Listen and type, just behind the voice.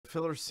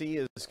Filler C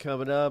is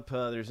coming up.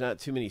 There's not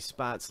too many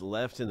spots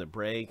left in the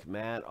break.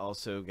 Matt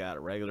also got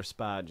a regular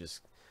spot, just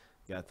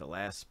got the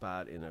last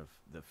spot in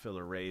the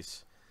filler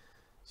race.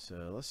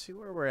 So let's see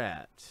where we're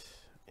at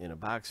in a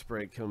box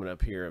break coming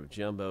up here of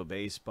Jumbo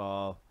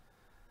Baseball.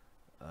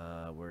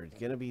 We're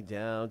going to be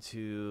down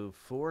to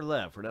 4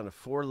 left. We're down to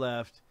 4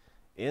 left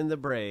in the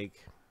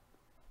break.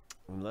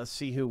 And let's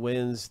see who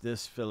wins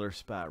this filler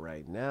spot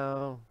right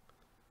now.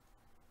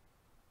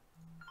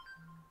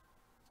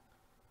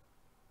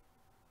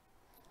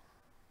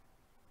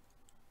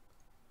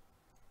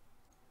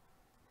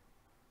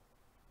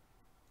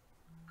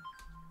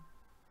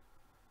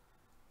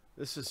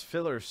 This is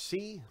filler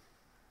C.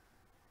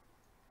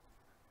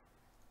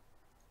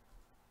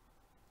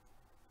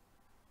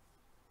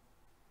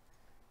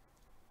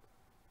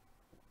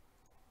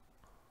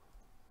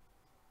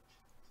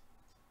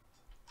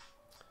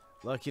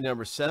 Lucky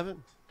number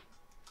 7.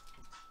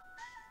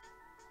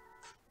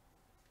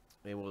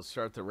 And we'll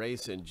start the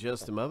race in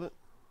just a moment.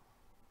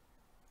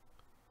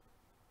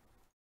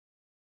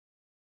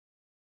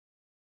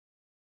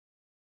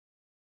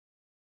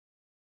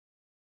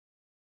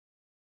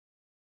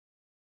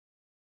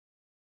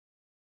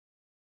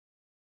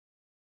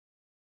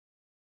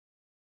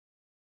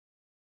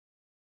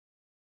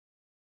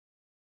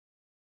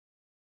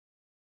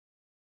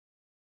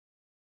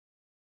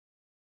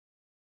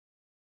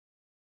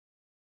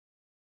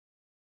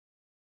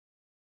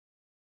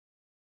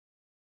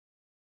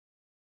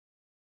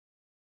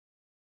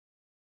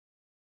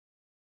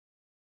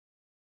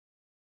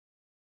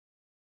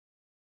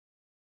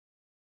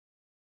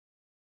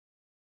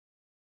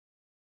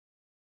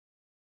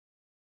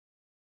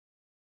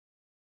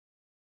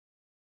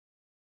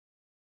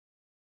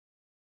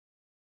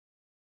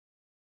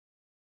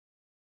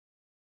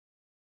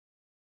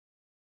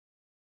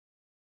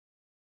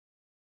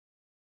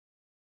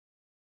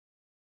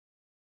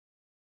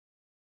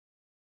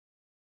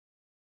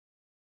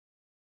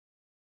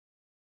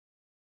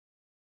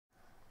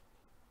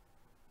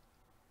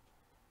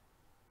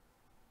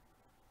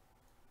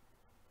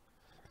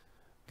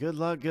 Good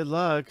luck, good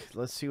luck.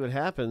 Let's see what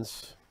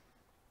happens.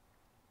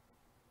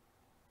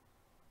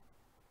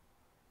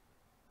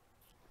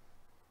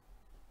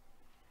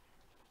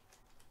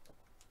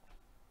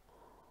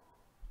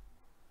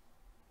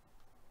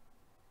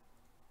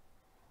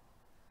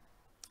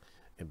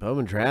 And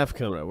Bowman draft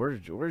coming up.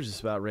 We're just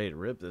about ready to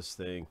rip this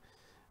thing.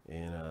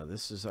 And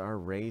this is our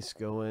race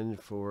going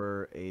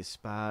for a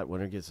spot.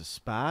 Winner gets a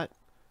spot.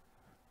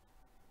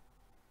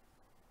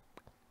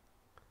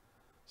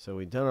 So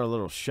we've done our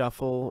little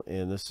shuffle,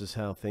 and this is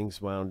how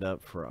things wound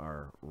up for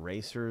our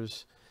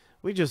racers.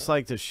 We just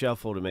like to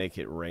shuffle to make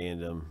it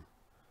random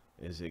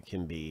as it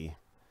can be.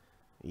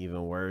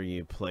 Even where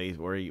you play,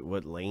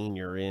 what lane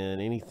you're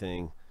in,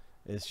 anything.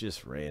 It's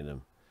just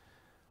random.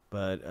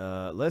 But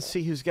let's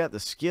see who's got the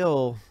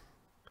skill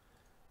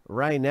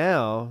right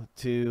now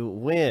to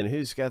win.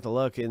 Who's got the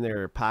luck in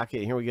their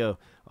pocket? Here we go.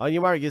 On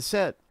your mark, get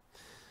set.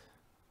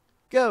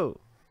 Go.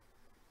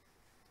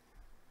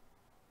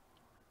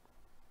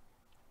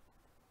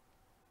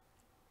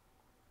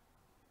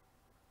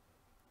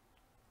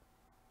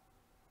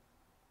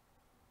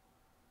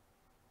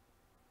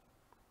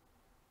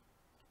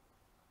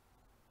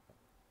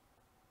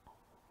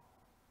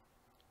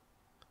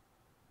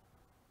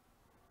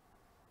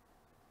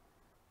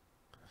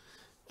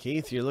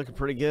 Keith, you're looking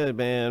pretty good,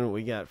 man.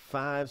 We got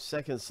 5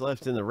 seconds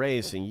left in the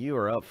race, and you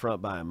are up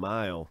front by a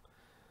mile.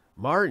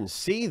 Martin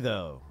C,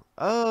 though.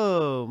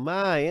 Oh,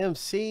 my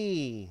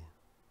MC.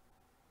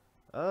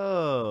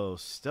 Oh,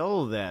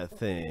 stole that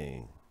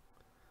thing.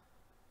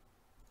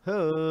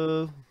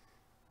 Ho.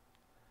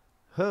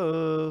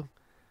 Ho.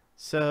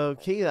 So,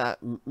 Keith,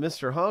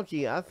 Mr.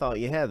 Honky, I thought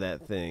you had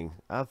that thing.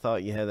 I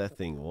thought you had that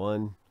thing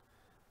won,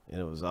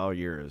 and it was all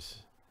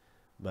yours.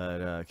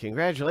 But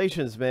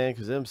congratulations, man,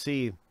 because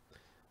MC...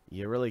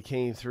 you really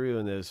came through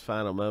in those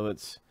final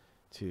moments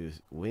to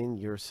win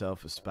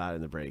yourself a spot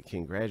in the break.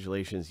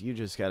 Congratulations. You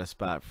just got a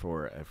spot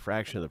for a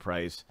fraction of the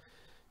price.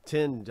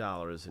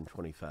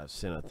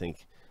 $10.25, I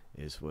think,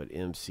 is what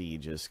MC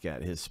just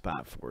got his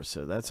spot for.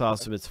 So that's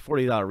awesome. It's a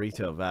 $40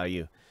 retail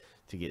value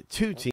to get 2 teams.